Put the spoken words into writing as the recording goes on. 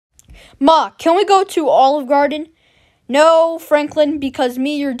Ma, can we go to Olive Garden? No, Franklin, because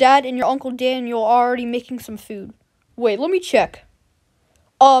me, your dad, and your Uncle Daniel are already making some food. Wait, let me check.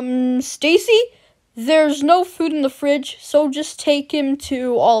 Stacy? There's no food in the fridge, so just take him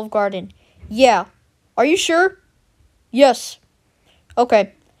to Olive Garden. Yeah. Are you sure? Yes.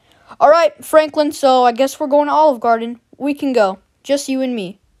 Okay. Alright, Franklin, so I guess we're going to Olive Garden. We can go. Just you and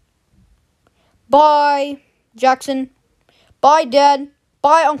me. Bye, Jackson. Bye, Dad.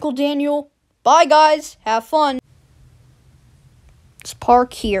 Bye, Uncle Daniel. Bye, guys. Have fun. Let's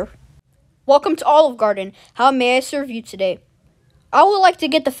park here. Welcome to Olive Garden. How may I serve you today? I would like to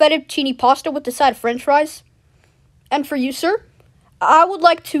get the fettuccine pasta with the side of french fries. And for you, sir? I would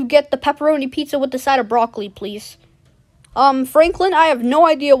like to get the pepperoni pizza with the side of broccoli, please. Franklin, I have no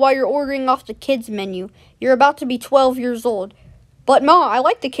idea why you're ordering off the kids' menu. You're about to be 12 years old. But, Ma, I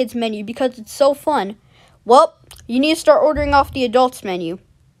like the kids' menu because it's so fun. Well, you need to start ordering off the adults' menu.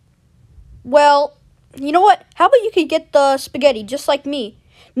 Well, you know what? How about you could get the spaghetti, just like me?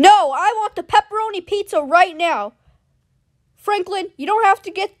 No, I want the pepperoni pizza right now. Franklin, you don't have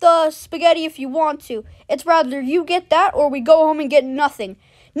to get the spaghetti if you want to. It's rather you get that or we go home and get nothing.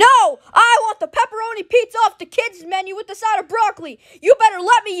 No! I want the pepperoni pizza off the kids' menu with the side of broccoli. You better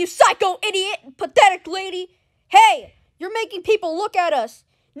let me, you psycho idiot, pathetic lady. Hey, you're making people look at us.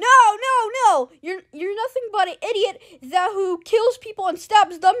 No. You're nothing but an idiot who kills people and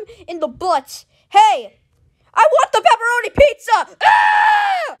stabs them in the butts. Hey, I want the pepperoni pizza!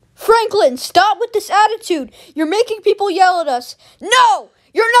 Ah! Franklin, stop with this attitude. You're making people yell at us. No!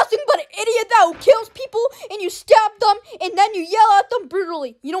 You're nothing but an idiot who kills people and you stab them and then you yell at them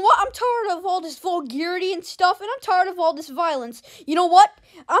brutally. You know what? I'm tired of all this vulgarity and stuff and I'm tired of all this violence. You know what?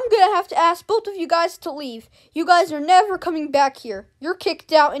 I'm going to have to ask both of you guys to leave. You guys are never coming back here. You're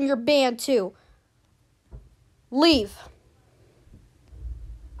kicked out and you're banned too. Leave.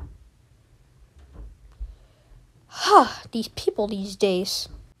 These people these days.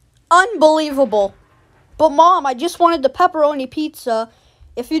 Unbelievable. But Mom, I just wanted the pepperoni pizza.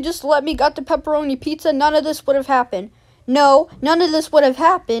 If you just let me get the pepperoni pizza, none of this would have happened. No, none of this would have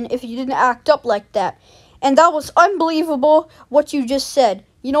happened if you didn't act up like that. And that was unbelievable what you just said.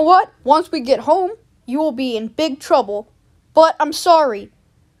 You know what? Once we get home, you will be in big trouble. But I'm sorry.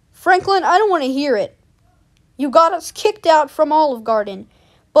 Franklin, I don't want to hear it. You got us kicked out from Olive Garden.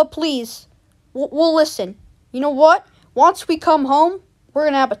 But please, we'll listen. You know what? Once we come home, we're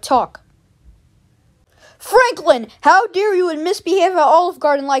going to have a talk. Franklin, how dare you misbehave at Olive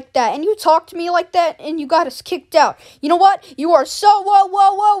Garden like that? And you talk to me like that and you got us kicked out. You know what? You are so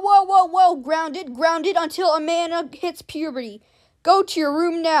grounded until a man hits puberty. Go to your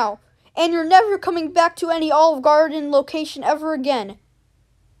room now. And you're never coming back to any Olive Garden location ever again.